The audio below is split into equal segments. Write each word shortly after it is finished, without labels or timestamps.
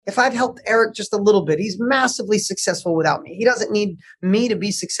If I've helped Eric just a little bit, he's massively successful without me. He doesn't need me to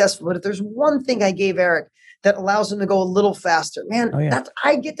be successful. But if there's one thing I gave Eric that allows him to go a little faster, man, that's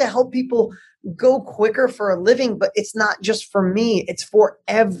I get to help people go quicker for a living, but it's not just for me. It's for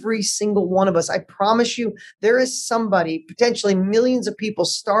every single one of us. I promise you, there is somebody, potentially millions of people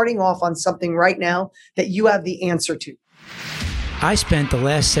starting off on something right now that you have the answer to. I spent the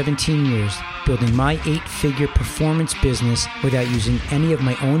last 17 years building my 8-figure performance business without using any of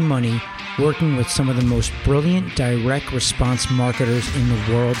my own money, working with some of the most brilliant direct response marketers in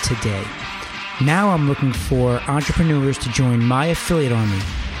the world today. Now I'm looking for entrepreneurs to join my affiliate army,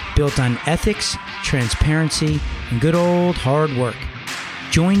 built on ethics, transparency, and good old hard work.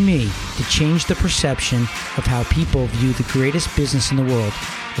 Join me to change the perception of how people view the greatest business in the world,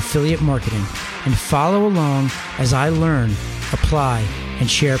 affiliate marketing, and follow along as I learn, apply, and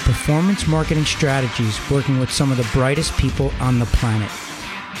share performance marketing strategies working with some of the brightest people on the planet.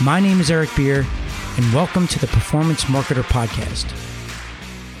 My name is Eric Beer, and welcome to the Performance Marketer Podcast.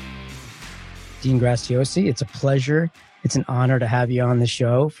 Dean Graziosi, it's a pleasure. It's an honor to have you on the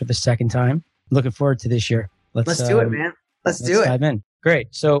show for the second time. Looking forward to this year. Let's do it, man. Let's do it. Dive in. Great.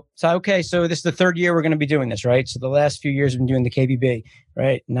 So this is the third year we're going to be doing this, right? So the last few years we've been doing the KBB,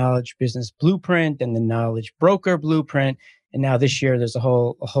 right? Knowledge Business Blueprint and the Knowledge Broker Blueprint. And now this year there's a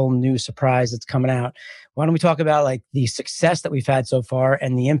whole new surprise that's coming out. Why don't we talk about like the success that we've had so far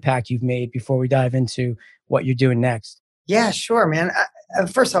and the impact you've made before we dive into what you're doing next? Yeah, sure, man.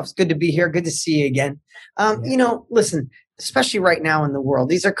 First off, it's good to be here. Good to see you again. Listen, especially right now in the world,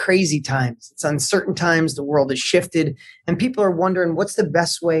 these are crazy times. It's uncertain times. The world has shifted and people are wondering what's the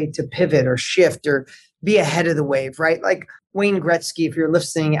best way to pivot or shift or be ahead of the wave, right? Like Wayne Gretzky, if you're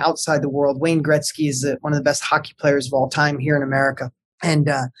listening outside the world, Wayne Gretzky is one of the best hockey players of all time here in America. And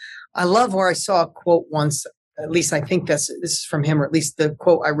I love where I saw a quote once, at least I think this is from him, or at least the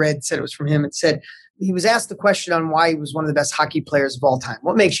quote I read said it was from him. It said, he was asked the question on why he was one of the best hockey players of all time.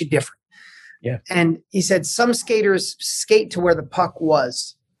 What makes you different? Yeah. And he said, some skaters skate to where the puck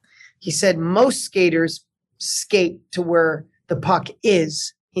was. He said, most skaters skate to where the puck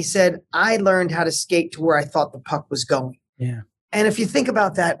is. He said, I learned how to skate to where I thought the puck was going. Yeah. And if you think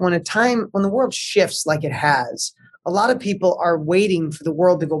about that, when the world shifts like it has, a lot of people are waiting for the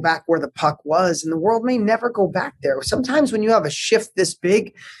world to go back where the puck was, and the world may never go back there. Sometimes when you have a shift this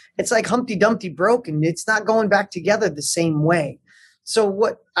big, it's like Humpty Dumpty broke and it's not going back together the same way. So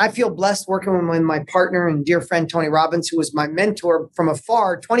what I feel blessed working with my partner and dear friend, Tony Robbins, who was my mentor from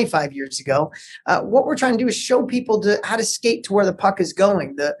afar 25 years ago. What we're trying to do is show people how to skate to where the puck is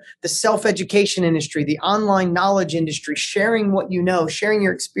going, the self-education industry, the online knowledge industry, sharing what you know, sharing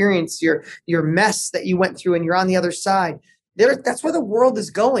your experience, your mess that you went through and you're on the other side. That's where the world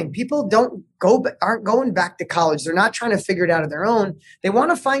is going. People aren't going back to college. They're not trying to figure it out on their own. They want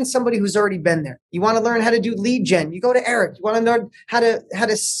to find somebody who's already been there. You want to learn how to do lead gen. You go to Eric. You want to learn how to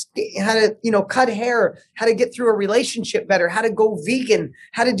cut hair, how to get through a relationship better, how to go vegan,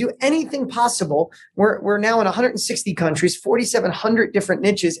 how to do anything possible. We're now in 160 countries, 4,700 different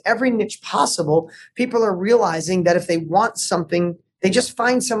niches, every niche possible. People are realizing that if they want something, they just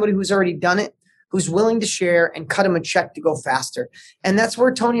find somebody who's already done it, who's willing to share and cut him a check to go faster. And that's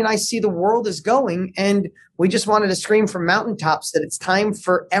where Tony and I see the world is going. And we just wanted to scream from mountaintops that it's time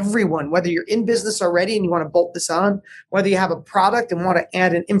for everyone, whether you're in business already and you want to bolt this on, whether you have a product and want to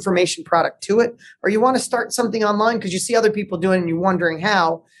add an information product to it, or you want to start something online because you see other people doing it and you're wondering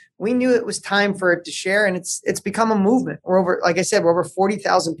how. We knew it was time for it to share, and it's become a movement. We're over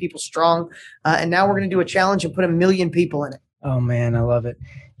 40,000 people strong. And now we're going to do a challenge and put 1 million people in it. Oh man, I love it.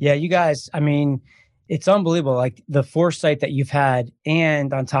 Yeah, you guys, I mean, it's unbelievable. Like the foresight that you've had,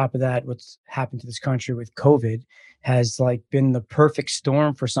 and on top of that, what's happened to this country with COVID has like been the perfect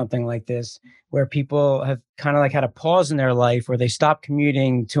storm for something like this, where people have kind of like had a pause in their life where they stopped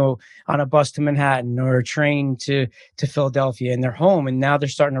commuting on a bus to Manhattan or a train to Philadelphia, and they're home. And now they're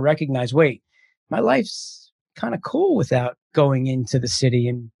starting to recognize, wait, my life's kind of cool without going into the city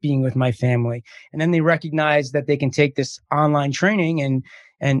and being with my family. And then they recognize that they can take this online training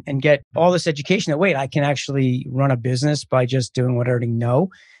and get all this education that, wait, I can actually run a business by just doing what I already know.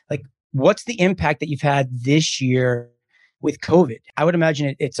 Like, what's the impact that you've had this year with COVID? I would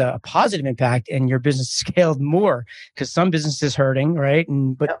imagine it's a positive impact and your business scaled more because some businesses hurting, right?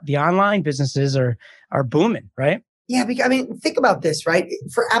 But the online businesses are booming, right? Yeah, because, I mean, think about this, right?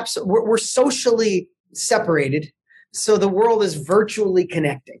 We're socially separated, so the world is virtually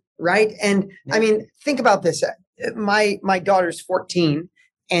connecting, right? And I mean, think about this. My daughter's 14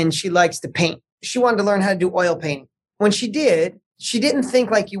 and she likes to paint. She wanted to learn how to do oil painting. When she did, She didn't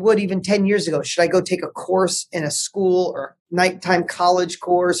think like you would even 10 years ago. Should I go take a course in a school or nighttime college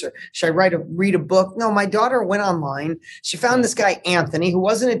course, or should I read a book? No, my daughter went online. She found this guy, Anthony, who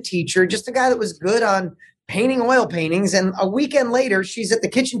wasn't a teacher, just a guy that was good on painting oil paintings. And a weekend later, she's at the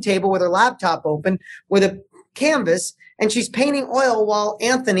kitchen table with her laptop open with a canvas, and she's painting oil while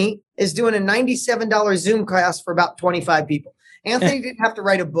Anthony is doing a $97 Zoom class for about 25 people. Anthony didn't have to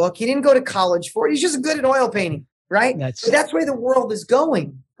write a book. He didn't go to college for it. He's just good at oil painting. Right. That's where the world is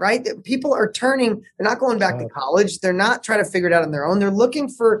going. Right. That people are turning. They're not going back to college. They're not trying to figure it out on their own. They're looking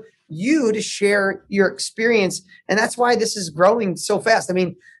for you to share your experience. And that's why this is growing so fast. I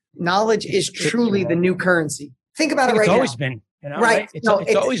mean, knowledge is truly the new currency. Think about it right now. It's always been. Right. It's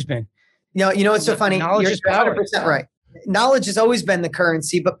always been. It's so funny. Knowledge is power. 100% right. Knowledge has always been the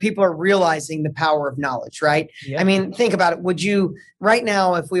currency, but people are realizing the power of knowledge, right? Yeah. I mean, think about it. Would you, right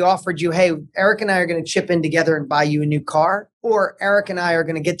now, if we offered you, hey, Eric and I are going to chip in together and buy you a new car, or Eric and I are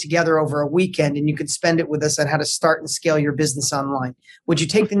going to get together over a weekend and you could spend it with us on how to start and scale your business online, would you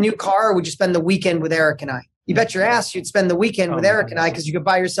take the new car, or would you spend the weekend with Eric and I? You bet your ass you'd spend the weekend with Eric and I, because you could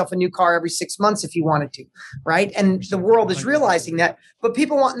buy yourself a new car every 6 months if you wanted to, right? And the world is realizing that. But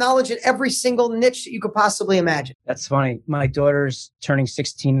people want knowledge in every single niche that you could possibly imagine. That's funny. My daughter's turning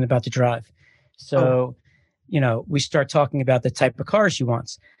 16 and about to drive. So, we start talking about the type of car she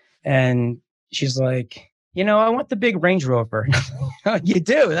wants. And she's like, I want the big Range Rover. You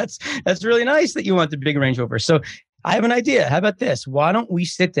do. That's really nice that you want the big Range Rover. So I have an idea. How about this? Why don't we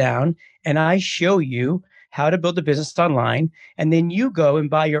sit down and I show you how to build a business online, and then you go and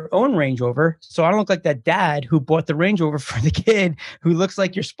buy your own Range Rover. So I don't look like that dad who bought the Range Rover for the kid who looks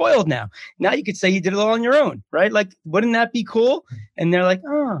like you're spoiled now. Now you could say you did it all on your own, right? Like, wouldn't that be cool? And they're like,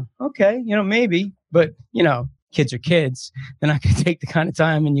 oh, okay, maybe. But, kids are kids. They're not going to take the kind of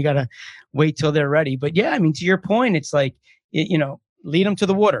time, and you got to wait till they're ready. But yeah, I mean, to your point, it's like, lead them to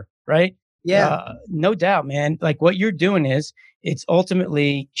the water, right? Yeah. No doubt, man. Like what you're doing it's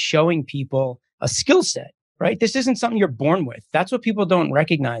ultimately showing people a skill set. Right? This isn't something you're born with. That's what people don't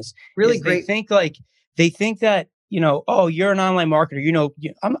recognize. Really great. They think that, oh, you're an online marketer.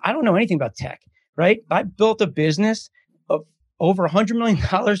 I don't know anything about tech, right? I built a business of over $100 million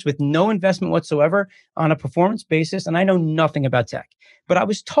with no investment whatsoever on a performance basis. And I know nothing about tech, but I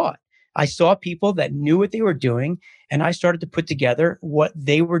was taught. I saw people that knew what they were doing, and I started to put together what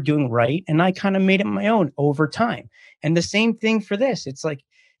they were doing right. And I kind of made it my own over time. And the same thing for this. It's like,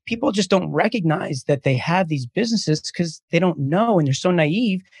 people just don't recognize that they have these businesses because they don't know, and they're so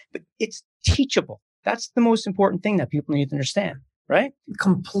naive, but it's teachable. That's the most important thing that people need to understand, right?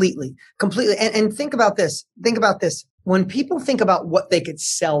 Completely. And think about this. When people think about what they could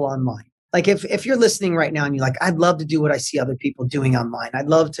sell online, like if you're listening right now and you're like, I'd love to do what I see other people doing online. I'd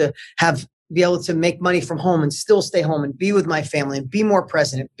love to be able to make money from home and still stay home and be with my family and be more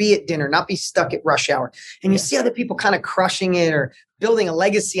present, be at dinner, not be stuck at rush hour. And you see other people kind of crushing it or building a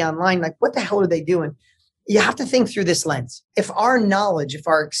legacy online. Like, what the hell are they doing? You have to think through this lens. If our knowledge, if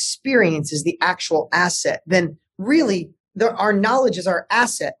our experience is the actual asset, then really our knowledge is our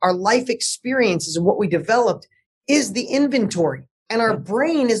asset. Our life experiences and what we developed is the inventory, and our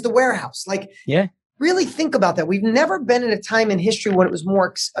brain is the warehouse. Like, really think about that. We've never been in a time in history when it was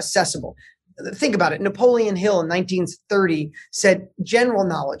more accessible. Think about it. Napoleon Hill in 1930 said, general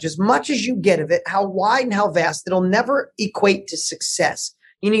knowledge, as much as you get of it, how wide and how vast, it'll never equate to success.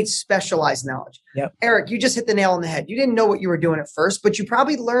 You need specialized knowledge. Yep. Eric, you just hit the nail on the head. You didn't know what you were doing at first, but you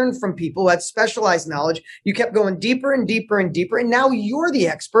probably learned from people who had specialized knowledge. You kept going deeper and deeper and deeper. And now you're the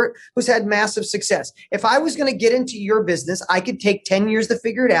expert who's had massive success. If I was going to get into your business, I could take 10 years to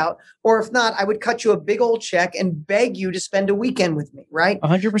figure it out. Or if not, I would cut you a big old check and beg you to spend a weekend with me, right?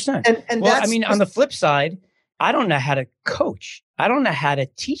 100%. And well, I mean, on the flip side, I don't know how to coach. I don't know how to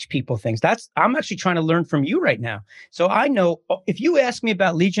teach people things. I'm actually trying to learn from you right now. So I know if you ask me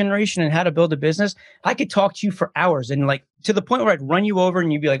about lead generation and how to build a business, I could talk to you for hours, and like to the point where I'd run you over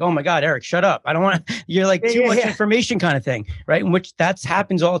and you'd be like, oh my God, Eric, shut up. I don't want to, you're like too much information kind of thing, right? In which that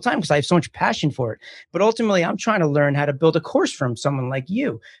happens all the time because I have so much passion for it. But ultimately, I'm trying to learn how to build a course from someone like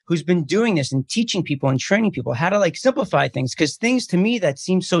you who's been doing this and teaching people and training people how to like simplify things, because things to me that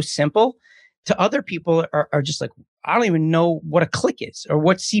seem so simple to other people are just like, I don't even know what a click is or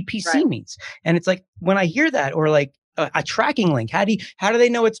what CPC means. And it's like, when I hear that, or like a tracking link, how do they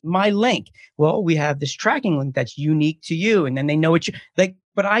know it's my link? Well, we have this tracking link that's unique to you. And then they know it's like,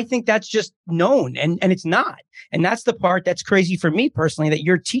 but I think that's just known, and it's not. And that's the part that's crazy for me personally, that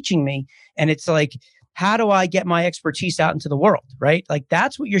you're teaching me. And it's like, how do I get my expertise out into the world, right? Like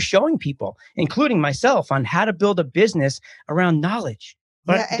that's what you're showing people, including myself, on how to build a business around knowledge.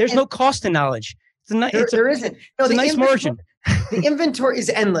 But there's no cost to knowledge. There isn't. No, it's a nice margin. The inventory is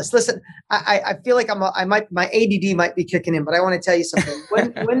endless. Listen, I feel like my ADD might be kicking in, but I want to tell you something.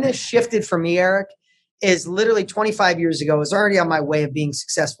 When this shifted for me, Eric, is literally 25 years ago. I was already on my way of being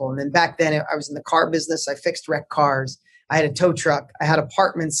successful. And then back then I was in the car business. I fixed wrecked cars. I had a tow truck. I had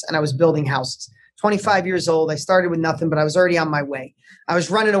apartments and I was building houses. 25 years old. I started with nothing, but I was already on my way. I was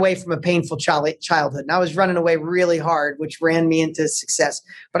running away from a painful childhood. And I was running away really hard, which ran me into success.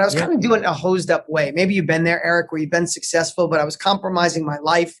 But I was kind of doing it in a hosed up way. Maybe you've been there, Eric, where you've been successful, but I was compromising my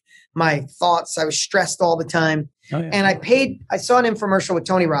life, my thoughts. I was stressed all the time. Oh, yeah. And I saw an infomercial with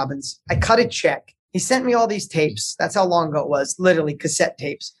Tony Robbins. I cut a check. He sent me all these tapes. That's how long ago it was, literally cassette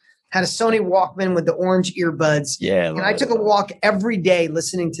tapes. Had a Sony Walkman with the orange earbuds. Yeah. And I took a walk every day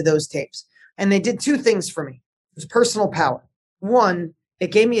listening to those tapes. And they did two things for me. It was personal power. One,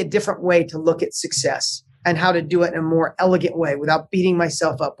 it gave me a different way to look at success and how to do it in a more elegant way without beating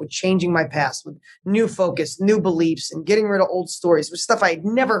myself up, with changing my past, with new focus, new beliefs, and getting rid of old stories, with stuff I had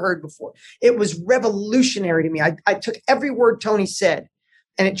never heard before. It was revolutionary to me. I took every word Tony said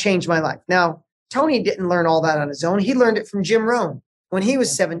and it changed my life. Now, Tony didn't learn all that on his own. He learned it from Jim Rohn when he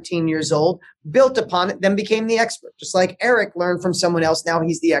was 17 years old, built upon it, then became the expert. Just like Eric learned from someone else, now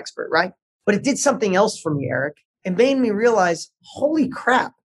he's the expert, right? But it did something else for me, Eric. It made me realize, holy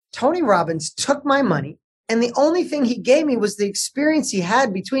crap, Tony Robbins took my money and the only thing he gave me was the experience he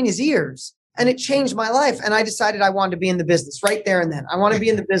had between his ears. And it changed my life. And I decided I wanted to be in the business right there and then. I want to be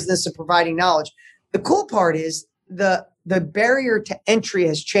in the business of providing knowledge. The cool part is the barrier to entry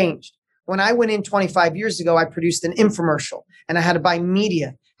has changed. When I went in 25 years ago, I produced an infomercial and I had to buy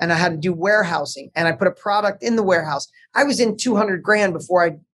media and I had to do warehousing and I put a product in the warehouse. I was in 200 grand before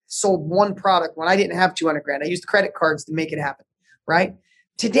I sold one product when I didn't have 200 grand. I used credit cards to make it happen, right?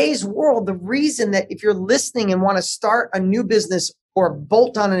 Today's world, the reason that if you're listening and want to start a new business or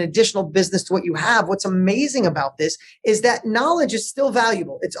bolt on an additional business to what you have, what's amazing about this is that knowledge is still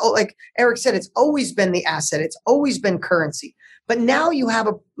valuable. It's like Eric said, it's always been the asset. It's always been currency. But now you have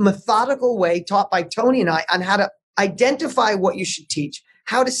a methodical way taught by Tony and I on how to identify what you should teach,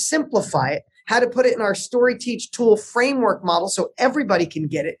 how to simplify it, how to put it in our Story Teach tool framework model so everybody can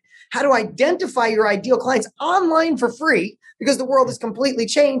get it, how to identify your ideal clients online for free because the world has completely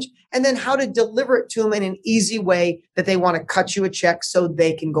changed, and then how to deliver it to them in an easy way that they want to cut you a check so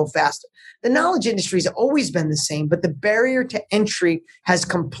they can go faster. The knowledge industry has always been the same, but the barrier to entry has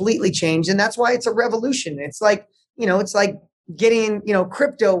completely changed. And that's why it's a revolution. It's like getting,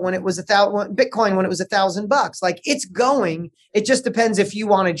 crypto when it was Bitcoin when it was $1,000. Like it's going, it just depends if you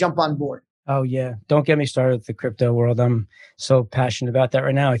want to jump on board. Oh yeah. Don't get me started with the crypto world. I'm so passionate about that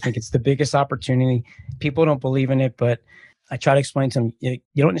right now. I think it's the biggest opportunity. People don't believe in it, but I try to explain to them, you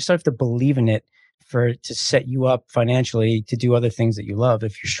don't necessarily have to believe in it to set you up financially to do other things that you love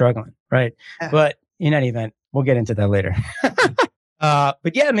if you're struggling. Right. But in any event, we'll get into that later.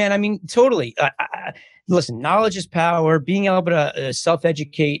 But yeah, man, I mean, totally. Listen, knowledge is power. Being able to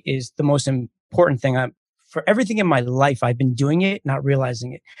self-educate is the most important thing. For everything in my life, I've been doing it, not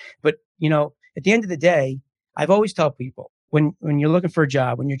realizing it. But, at the end of the day, I've always told people when you're looking for a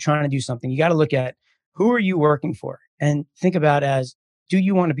job, when you're trying to do something, you got to look at who are you working for and think about as, do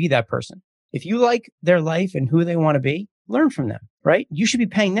you want to be that person? If you like their life and who they want to be, learn from them, right? You should be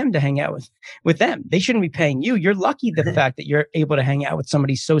paying them to hang out with them. They shouldn't be paying you. You're lucky the fact that you're able to hang out with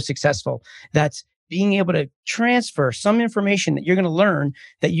somebody so successful that's being able to transfer some information that you're going to learn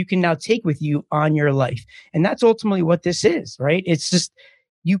that you can now take with you on your life. And that's ultimately what this is, right? It's just,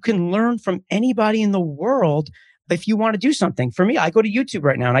 you can learn from anybody in the world if you want to do something. For me, I go to YouTube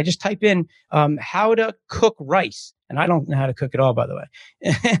right now and I just type in how to cook rice. And I don't know how to cook at all, by the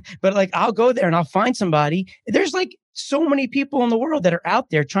way. But I'll go there and I'll find somebody. There's so many people in the world that are out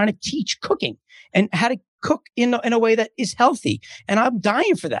there trying to teach cooking and how to cook in a way that is healthy. And I'm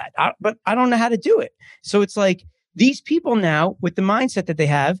dying for that, but I don't know how to do it. So it's like these people now with the mindset that they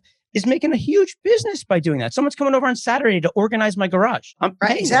have is making a huge business by doing that. Someone's coming over on Saturday to organize my garage. I'm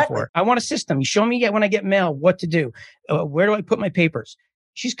paying for it. I want a system. You show me when I get mail what to do. Where do I put my papers?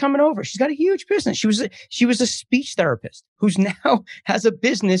 She's coming over. She's got a huge business. She was a speech therapist who's now has a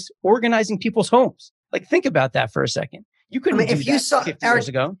business organizing people's homes. Think about that for a second. You couldn't do if you that saw 50 years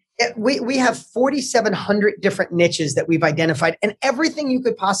ago. We have 4,700 different niches that we've identified and everything you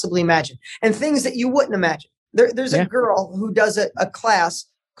could possibly imagine and things that you wouldn't imagine. There's a girl who does a class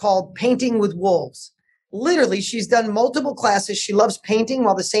called Painting with Wolves. Literally, she's done multiple classes. She loves painting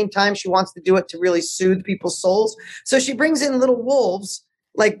while at the same time she wants to do it to really soothe people's souls. So she brings in little wolves,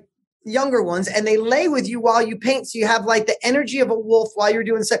 younger ones, and they lay with you while you paint. So you have the energy of a wolf while you're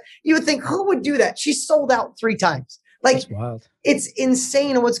doing so. You would think, who would do that? She's sold out 3 times. That's wild. It's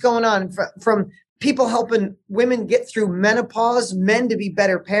insane what's going on from people helping women get through menopause, men to be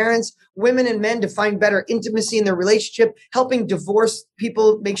better parents, women and men to find better intimacy in their relationship, helping divorce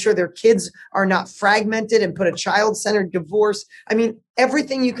people make sure their kids are not fragmented and put a child-centered divorce. I mean,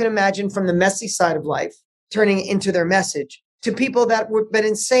 everything you can imagine from the messy side of life, turning it into their message, to people that have been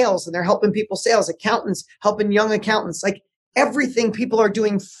in sales and they're helping people sales, accountants, helping young accountants, like everything people are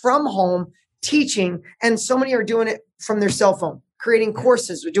doing from home, teaching, and so many are doing it from their cell phone, creating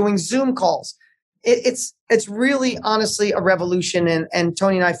courses or doing Zoom calls. It's really honestly a revolution. And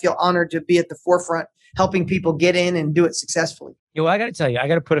Tony and I feel honored to be at the forefront, helping people get in and do it successfully. Yeah, well, I got to tell you, I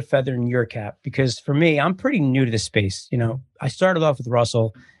got to put a feather in your cap because for me, I'm pretty new to this space. I started off with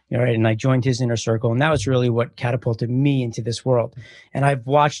Russell, right, and I joined his inner circle, and that was really what catapulted me into this world. And I've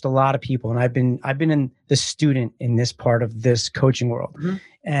watched a lot of people, and I've been in the student in this part of this coaching world,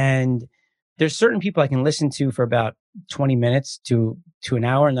 and there's certain people I can listen to for about 20 minutes to an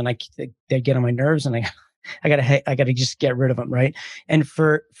hour, and then they get on my nerves, and I gotta just get rid of them, right? And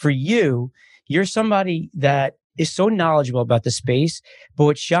for you, you're somebody that is so knowledgeable about the space, but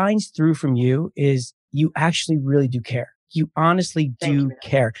what shines through from you is you actually really do care. You honestly do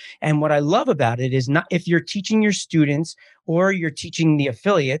care. And what I love about it is not if you're teaching your students or you're teaching the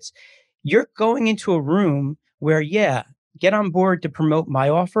affiliates, you're going into a room where, get on board to promote my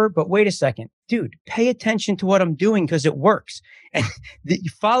offer. But wait a second, dude, pay attention to what I'm doing because it works. And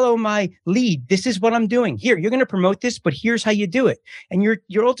follow my lead. This is what I'm doing. Here, you're going to promote this, but here's how you do it. And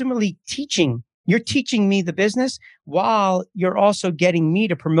you're ultimately teaching. You're teaching me the business while you're also getting me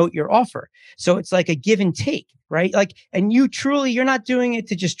to promote your offer. So it's like a give and take, right? Like, and you're not doing it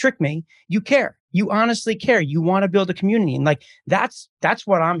to just trick me. You care. You honestly care. You want to build a community. And like, that's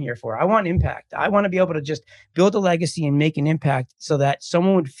what I'm here for. I want impact. I want to be able to just build a legacy and make an impact so that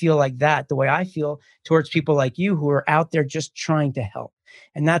someone would feel like that, the way I feel towards people like you who are out there just trying to help.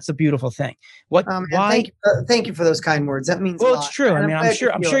 And that's a beautiful thing. Why? Thank you for those kind words. That means well, it's true. I mean, I'm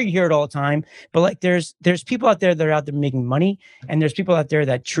sure you hear it all the time. But like, there's people out there that are out there making money, and there's people out there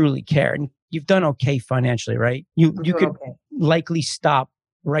that truly care. And you've done okay financially, right? You could likely stop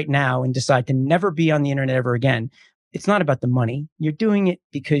right now and decide to never be on the internet ever again. It's not about the money. You're doing it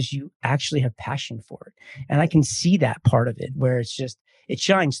because you actually have passion for it, and I can see that part of it where it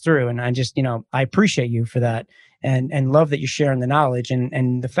shines through. And I just, I appreciate you for that. And love that you're sharing the knowledge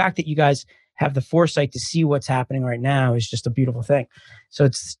and the fact that you guys have the foresight to see what's happening right now is just a beautiful thing. So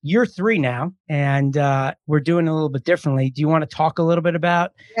it's year 3 now, and we're doing it a little bit differently. Do you want to talk a little bit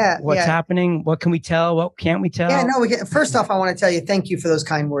about what's happening? What can we tell? What can't we tell? Yeah, no, first off, I want to tell you, thank you for those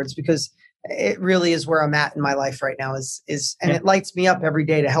kind words, because it really is where I'm at in my life right now and it lights me up every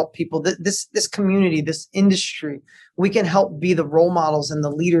day to help people. This community, this industry, we can help be the role models and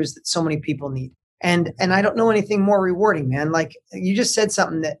the leaders that so many people need. And I don't know anything more rewarding, man. Like you just said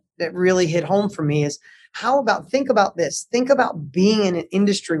something that really hit home for me is think about this. Think about being in an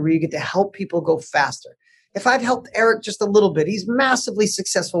industry where you get to help people go faster. If I've helped Eric just a little bit, he's massively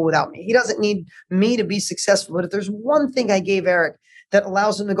successful without me. He doesn't need me to be successful. But if there's one thing I gave Eric that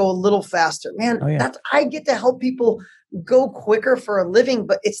allows him to go a little faster, man, I get to help people go quicker for a living,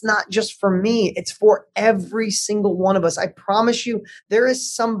 but it's not just for me. It's for every single one of us. I promise you, there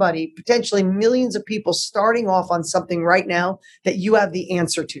is somebody, potentially millions of people starting off on something right now that you have the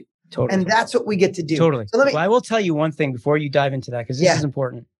answer to. Totally. And that's what we get to do. Totally. So I will tell you one thing before you dive into that, because this is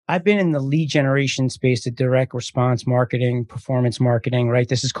important. I've been in the lead generation space, the direct response marketing, performance marketing, right?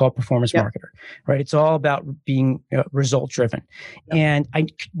 This is called performance marketer, right? It's all about being result driven. And I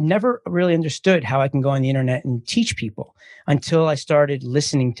never really understood how I can go on the internet and teach people until I started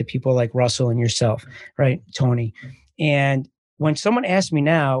listening to people like Russell and yourself, right? Tony. And when someone asks me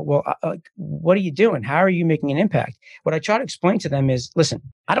now, well, what are you doing? How are you making an impact? What I try to explain to them is, listen,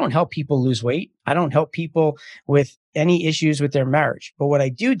 I don't help people lose weight. I don't help people with any issues with their marriage. But what I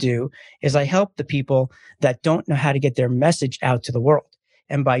do is I help the people that don't know how to get their message out to the world.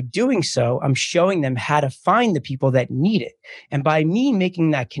 And by doing so, I'm showing them how to find the people that need it. And by me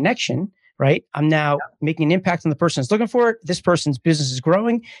making that connection, right? I'm now making an impact on the person that's looking for it. This person's business is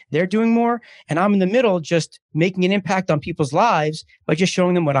growing. They're doing more. And I'm in the middle, just making an impact on people's lives by just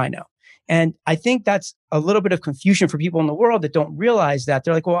showing them what I know. And I think that's a little bit of confusion for people in the world that don't realize that.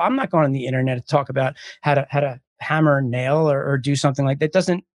 They're like, well, I'm not going on the internet to talk about how to hammer a nail or do something like that. It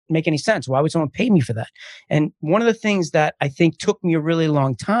doesn't make any sense. Why would someone pay me for that? And one of the things that I think took me a really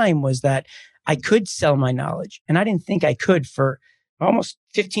long time was that I could sell my knowledge. And I didn't think I could for almost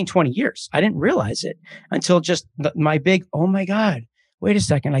 15, 20 years. I didn't realize it until just my big, oh my God, wait a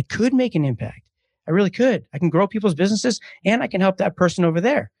second. I could make an impact. I really could. I can grow people's businesses and I can help that person over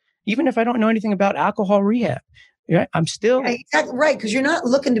there. Even if I don't know anything about alcohol rehab, I'm still exactly right. Because you're not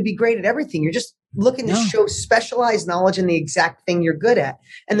looking to be great at everything. You're just looking to show specialized knowledge in the exact thing you're good at.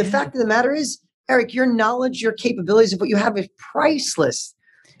 And the fact of the matter is, Eric, your knowledge, your capabilities of what you have is priceless.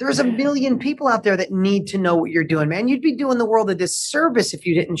 There's a million people out there that need to know what you're doing, man. You'd be doing the world a disservice if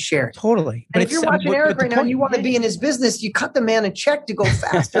you didn't share it. Totally. And if you're watching Eric right now and you want to be in his business, you cut the man a check to go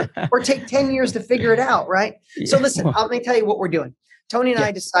faster or take 10 years to figure it out, right? So listen, let me tell you what we're doing. Tony and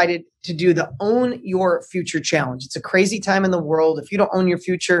I decided to do the Own Your Future Challenge. It's a crazy time in the world. If you don't own your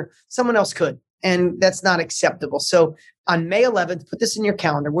future, someone else could. And that's not acceptable. So on May 11th, put this in your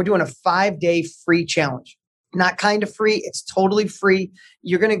calendar. We're doing a 5-day free challenge. Not kind of free. It's totally free.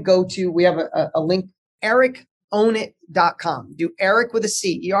 You're going to go to, we have a link, ericownit.com. Do Eric with a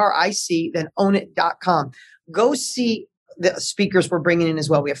C, ERIC, then ownit.com. Go see the speakers we're bringing in as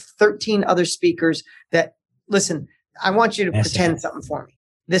well. We have 13 other speakers that, listen, I want you to pretend something for me.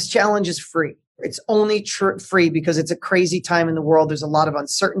 This challenge is free. It's only free because it's a crazy time in the world. There's a lot of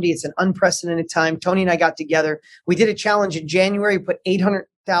uncertainty. It's an unprecedented time. Tony and I got together. We did a challenge in January, put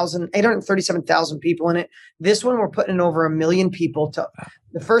 837,000 people in it. This one, we're putting in over 1 million people.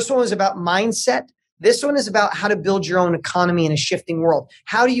 The first one was about mindset. This one is about how to build your own economy in a shifting world.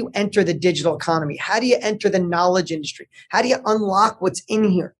 How do you enter the digital economy? How do you enter the knowledge industry? How do you unlock what's in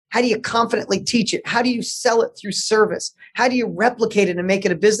here? How do you confidently teach it? How do you sell it through service? How do you replicate it and make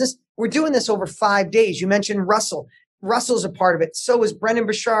it a business? We're doing this over 5 days. You mentioned Russell. Russell's a part of it. So is Brendan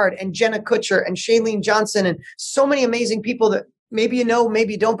Burchard and Jenna Kutcher and Shailene Johnson and so many amazing people that maybe you know,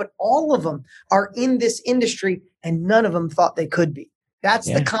 maybe you don't, but all of them are in this industry and none of them thought they could be. That's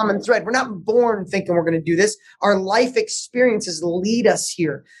the common thread. We're not born thinking we're going to do this. Our life experiences lead us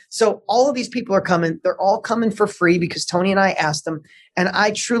here. So all of these people are coming. They're all coming for free because Tony and I asked them. And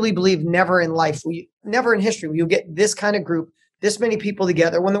I truly believe never in history will you get this kind of group, this many people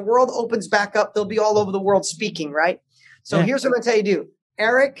together. When the world opens back up, they'll be all over the world speaking, right? So here's what I'm going to tell you to do.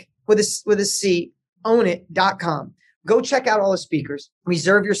 Eric with a C, ownit.com. Go check out all the speakers.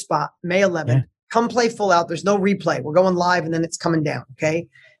 Reserve your spot, May 11th. Yeah. Come play full out. There's no replay. We're going live and then it's coming down, okay?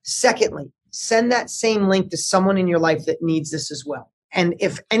 Secondly, send that same link to someone in your life that needs this as well. And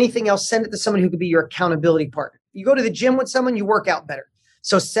if anything else, send it to someone who could be your accountability partner. You go to the gym with someone, you work out better.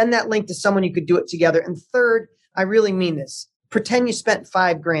 So send that link to someone you could do it together. And third, I really mean this. Pretend you spent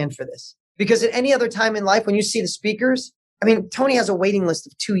 $5,000 for this. Because at any other time in life, when you see the speakers, I mean, Tony has a waiting list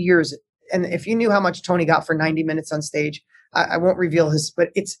of 2 years. And if you knew how much Tony got for 90 minutes on stage, I won't reveal his, but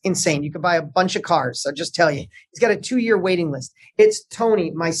it's insane. You could buy a bunch of cars. So just tell you, he's got a 2-year waiting list. It's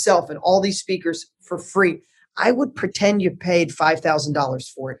Tony, myself, and all these speakers for free. I would pretend you paid $5,000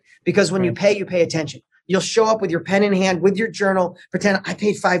 for it because when you pay attention. You'll show up with your pen in hand, with your journal, pretend I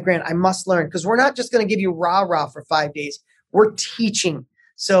paid $5,000. I must learn because we're not just going to give you rah-rah for 5 days. We're teaching.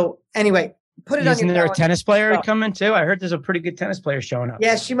 So anyway, put it on your calendar. Isn't there a tennis player coming too? I heard there's a pretty good tennis player showing up.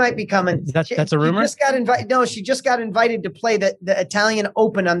 Yeah, she might be coming. That's a rumor? She just got invited. No, she just got invited to play the Italian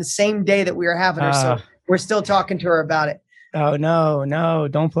Open on the same day that we were having her. So we're still talking to her about it. Oh, no,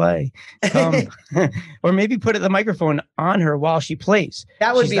 don't play. Or maybe put the microphone on her while she plays.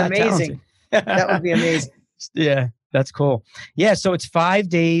 That would be amazing. That would be amazing. Yeah. That's cool. Yeah. So it's 5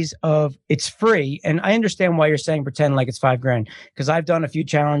 days it's free. And I understand why you're saying pretend like it's $5,000 because I've done a few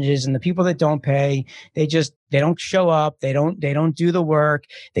challenges and the people that don't pay, they don't show up. They don't do the work.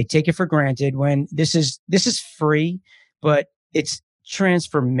 They take it for granted when this is free, but it's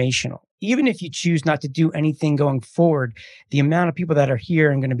transformational. Even if you choose not to do anything going forward, the amount of people that are here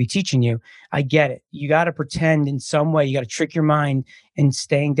and going to be teaching you, I get it. You got to pretend in some way. You got to trick your mind and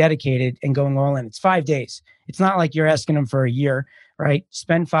staying dedicated and going all in. It's 5 days. It's not like you're asking them for a year, right?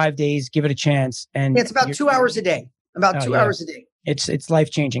 Spend 5 days, give it a chance. And it's about 2 hours a day, about 2 hours a day. It's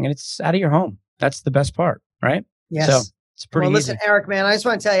life-changing and it's out of your home. That's the best part, right? Yes. So it's pretty easy. Listen, Eric, man, I just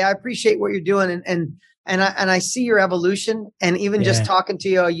want to tell you, I appreciate what you're doing and I see your evolution and even just talking to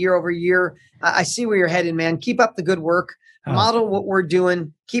you year over year, I see where you're headed, man. Keep up the good work, model what we're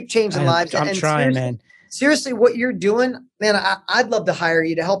doing, keep changing lives. I'm trying, man. Seriously, what you're doing, man, I'd love to hire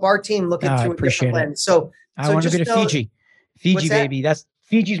you to help our team look at through a different lens. So I want to be to Fiji, baby.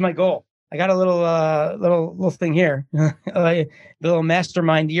 Fiji's my goal. I got a little thing here, little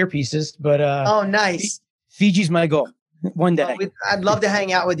mastermind earpieces, but oh, nice. Fiji's my goal. One day. I'd love to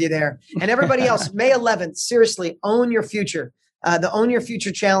hang out with you there. And everybody else, May 11th, seriously, own your future. The Own Your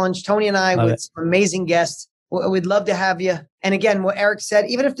Future Challenge, Tony and I with some amazing guests. We'd love to have you. And again, what Eric said,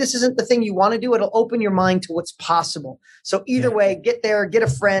 even if this isn't the thing you want to do, it'll open your mind to what's possible. So either way, get there, get a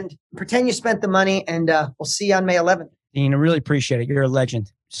friend, pretend you spent the money, and we'll see you on May 11th. Dean, I really appreciate it. You're a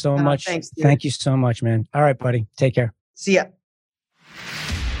legend. So much. Thanks, dude. Thank you so much, man. All right, buddy. Take care. See ya.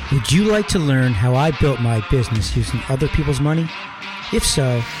 Would you like to learn how I built my business using other people's money? If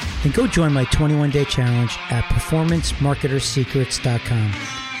so, then go join my 21-day challenge at performancemarketersecrets.com.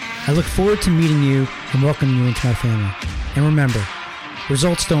 I look forward to meeting you and welcoming you into my family. And remember,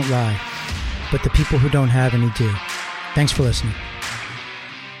 results don't lie, but the people who don't have any do. Thanks for listening.